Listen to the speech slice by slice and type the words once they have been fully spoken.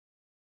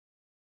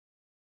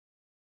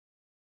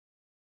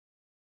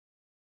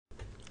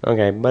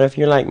Okay, but if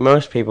you're like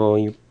most people,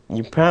 you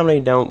probably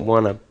don't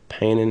want to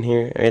paint in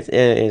here. It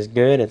is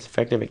good, it's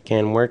effective, it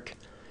can work.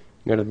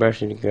 You go to the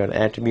brushes, you go to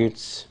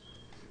attributes.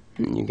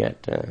 You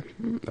got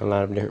a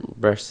lot of different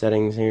brush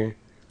settings here,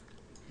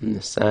 and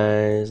the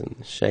size and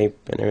the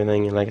shape and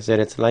everything. And like I said,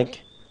 it's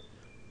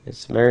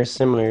very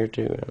similar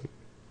to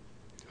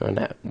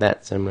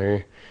that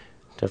similar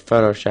to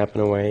Photoshop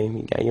in a way.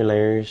 You got your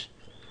layers.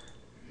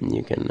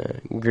 You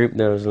can group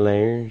those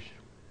layers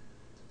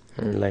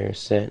or layer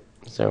set,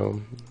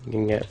 so you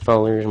can get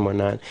folders and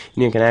whatnot.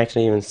 And you can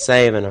actually even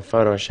save in a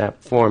Photoshop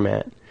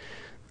format.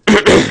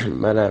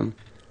 But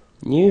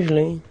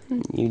usually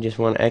you just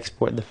want to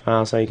export the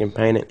file so you can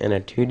paint it in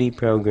a 2D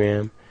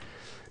program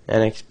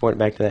and export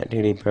back to that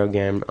 2D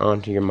program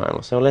onto your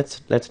model. So let's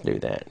do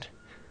that.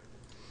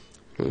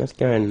 Let's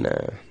go ahead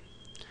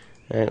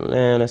and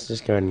let's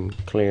just go ahead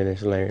and clear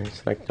this layer.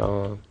 Select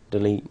all,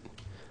 delete.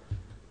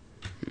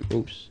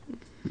 Oops.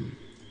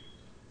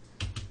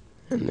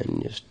 And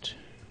then just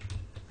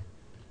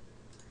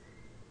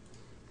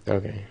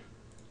okay.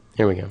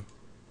 Here we go.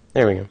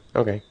 There we go.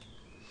 Okay.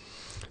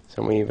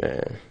 So we've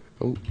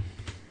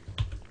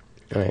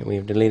alright,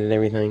 we've deleted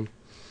everything.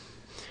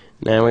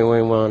 Now what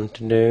we want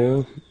to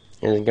do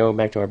is go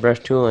back to our brush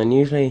tool, and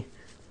usually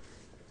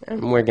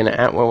what we're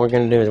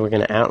gonna do is we're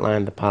gonna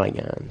outline the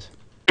polygons.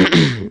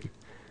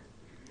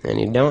 And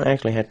you don't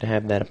actually have to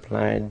have that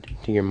applied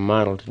to your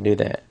model to do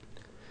that,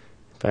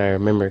 if I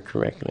remember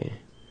correctly.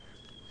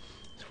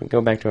 So we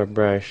go back to our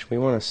brush. We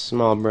want a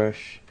small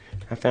brush.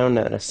 I found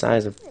that a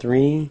size of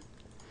 3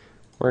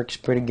 works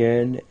pretty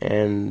good,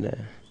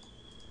 and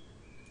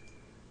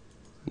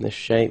the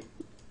shape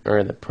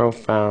or the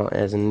profile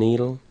as a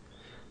needle,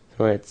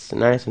 so it's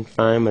nice and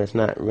fine, but it's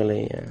not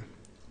really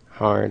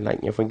hard.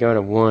 Like if we go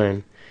to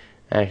 1,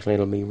 actually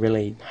it'll be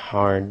really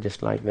hard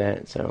just like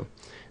that. So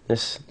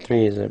this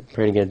 3 is a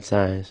pretty good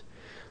size.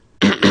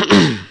 Go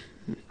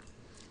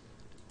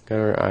to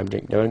our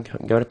object,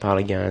 go to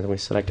polygons. We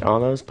select all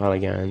those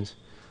polygons,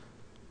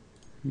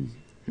 and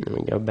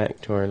we go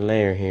back to our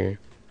layer here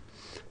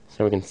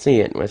so we can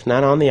see it. Well, it's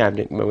not on the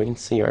object, but we can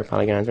see our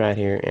polygons right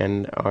here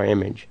and our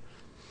image.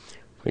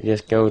 We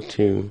just go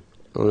to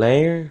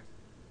layer,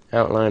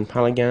 outline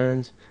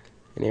polygons,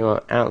 and it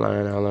will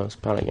outline all those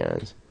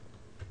polygons.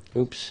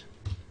 Oops,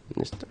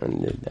 just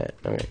undid that.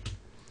 Okay.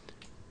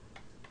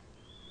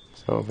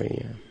 So if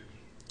we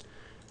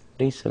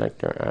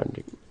deselect our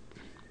object,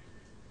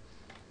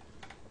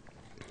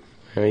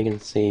 now you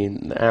can see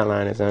the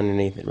outline is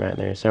underneath it right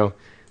there. So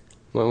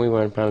what we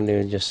want to probably do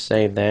is just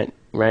save that.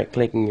 Right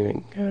click and you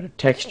can go to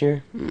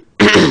texture. You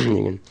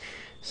can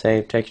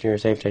save texture or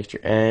save texture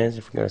as.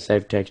 If we go to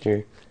save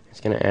texture, it's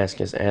going to ask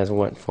us as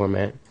what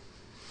format,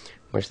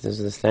 which this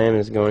is the same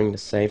as going to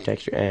save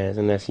texture as,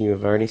 unless you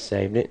have already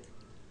saved it.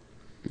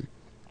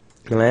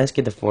 It'll ask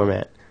you the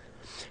format.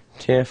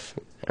 TIFF,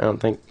 I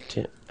think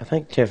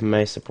TIFF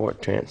may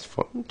support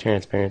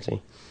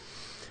transparency.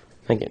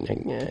 I think it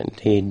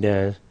indeed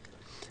does.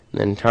 And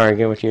then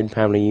Target, which you'd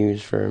probably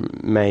use for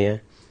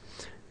Maya.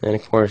 And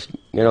of course,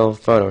 good old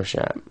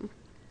Photoshop.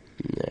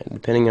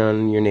 Depending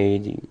on your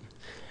needs,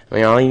 I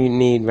mean, all you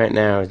need right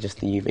now is just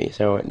the UV,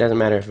 so it doesn't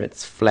matter if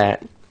it's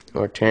flat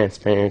or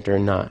transparent or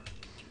not.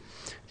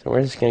 So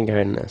we're just going to go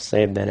ahead and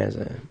save that as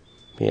a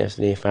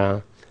PSD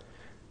file.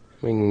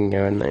 We can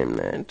go and name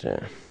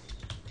that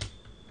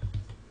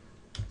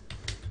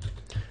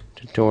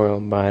tutorial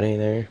body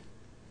there.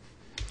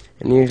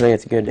 And usually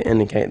it's good to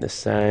indicate the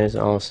size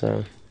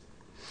also.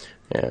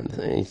 Yeah,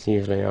 it's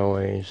usually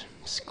always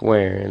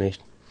square, at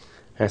least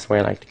that's the way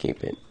I like to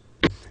keep it.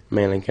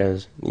 Mainly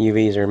because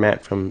UVs are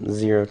mapped from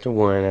 0 to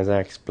 1, as I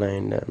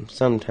explained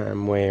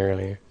sometime way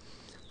earlier.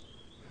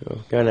 So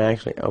we're going to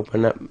actually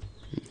open up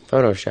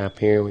Photoshop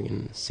here. We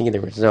can see the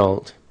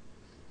result.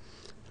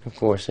 Of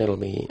course, it'll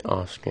be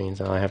off screen,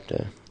 so I have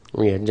to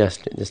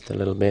readjust it just a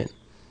little bit.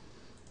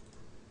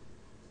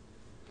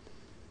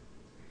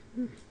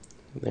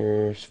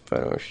 There's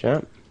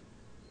Photoshop.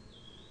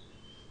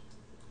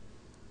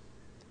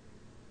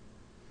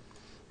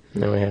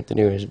 Now what we have to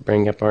do is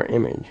bring up our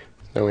image.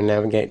 So we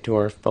navigate to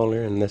our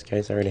folder. In this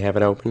case, I already have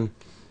it open.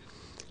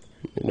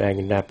 Drag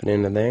and drop it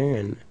into there,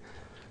 and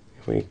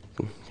if we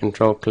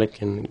control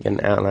click and get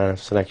an outline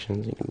of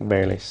selections, you can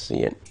barely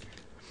see it.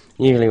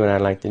 Usually what I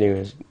like to do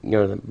is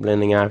go to the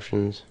blending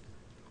options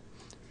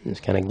and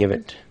just kind of give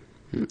it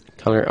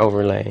color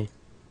overlay.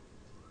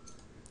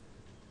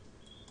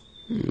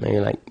 Maybe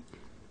like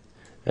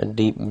a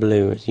deep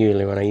blue is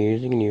usually what I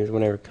use. You can use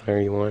whatever color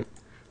you want.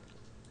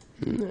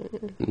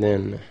 And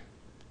then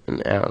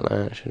an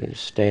outline. I should have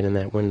just stayed in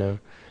that window.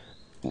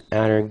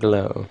 Outer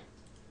glow.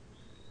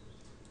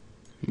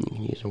 You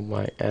can use a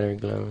white outer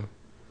glow,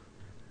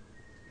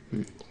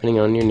 depending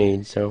on your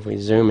needs. So if we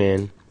zoom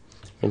in, you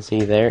can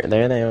see there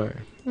they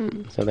are.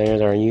 So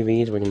there's our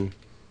UVs. We can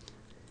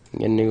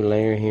get a new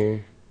layer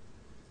here.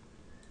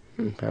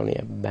 Probably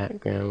a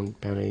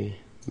background, probably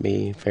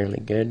be fairly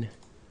good.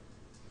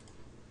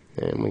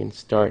 And we can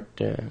start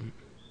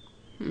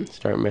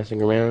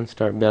messing around,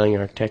 start building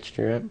our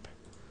texture up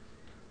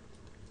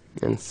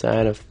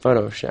inside of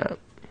Photoshop.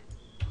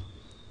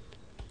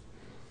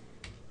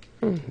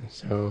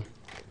 So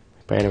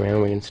pan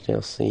around, we can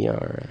still see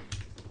our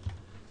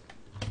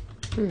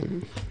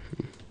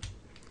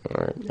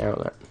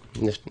outline,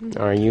 just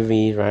our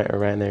UVs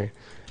right there.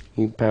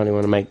 You probably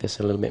want to make this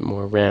a little bit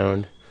more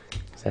round,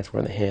 because that's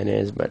where the head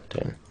is, but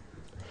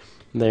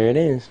there it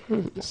is.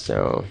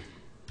 So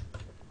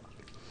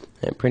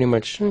that pretty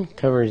much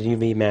covers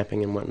UV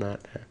mapping and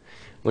whatnot.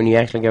 When you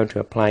actually go to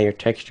apply your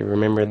texture,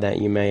 remember that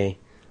you may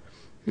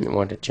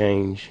want to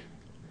change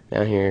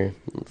down here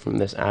from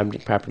this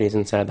object properties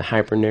inside the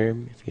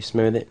Hyper-NURB. If you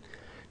smooth it,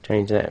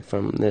 change that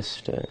from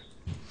this to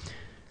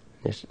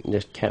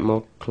just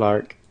Catmull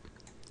Clark,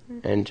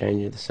 and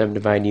change the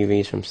Subdivide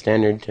UVs from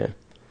standard to,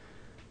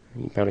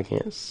 you probably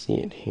can't see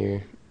it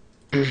here,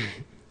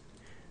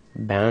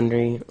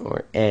 boundary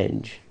or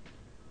edge.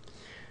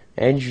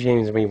 Edge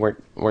seems to be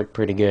work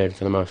pretty good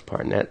for the most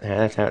part, and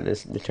that's how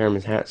it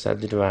determines how it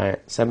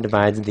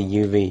subdivides the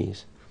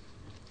UVs.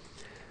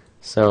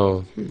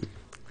 So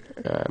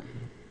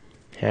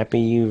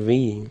happy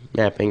UV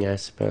mapping, I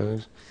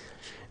suppose.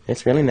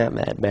 It's really not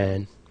that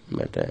bad,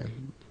 but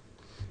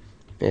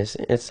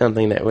it's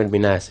something that would be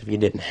nice if you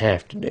didn't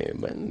have to do,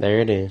 but there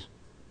it is.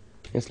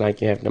 It's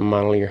like you have to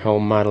model your whole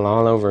model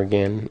all over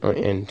again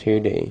in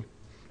 2D.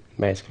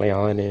 Basically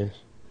all it is.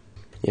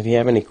 If you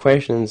have any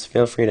questions,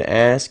 feel free to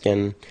ask,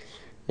 and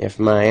if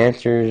my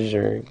answers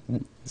are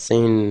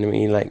seem to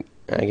be like,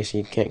 I guess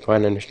you can't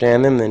quite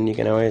understand them, then you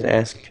can always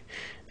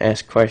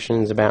ask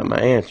questions about my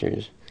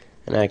answers,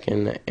 and I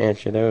can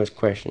answer those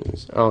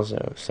questions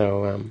also.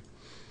 So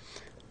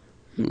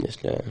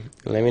just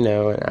let me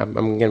know. I'm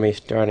going to be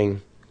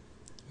starting.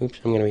 I'm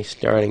going to be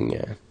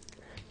starting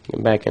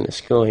back into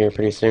school here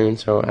pretty soon,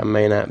 so I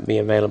may not be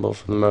available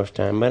for the most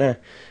time, but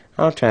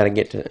I'll try to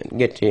get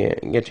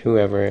to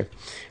whoever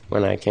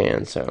when I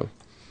can. So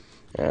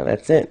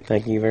that's it.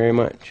 Thank you very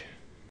much.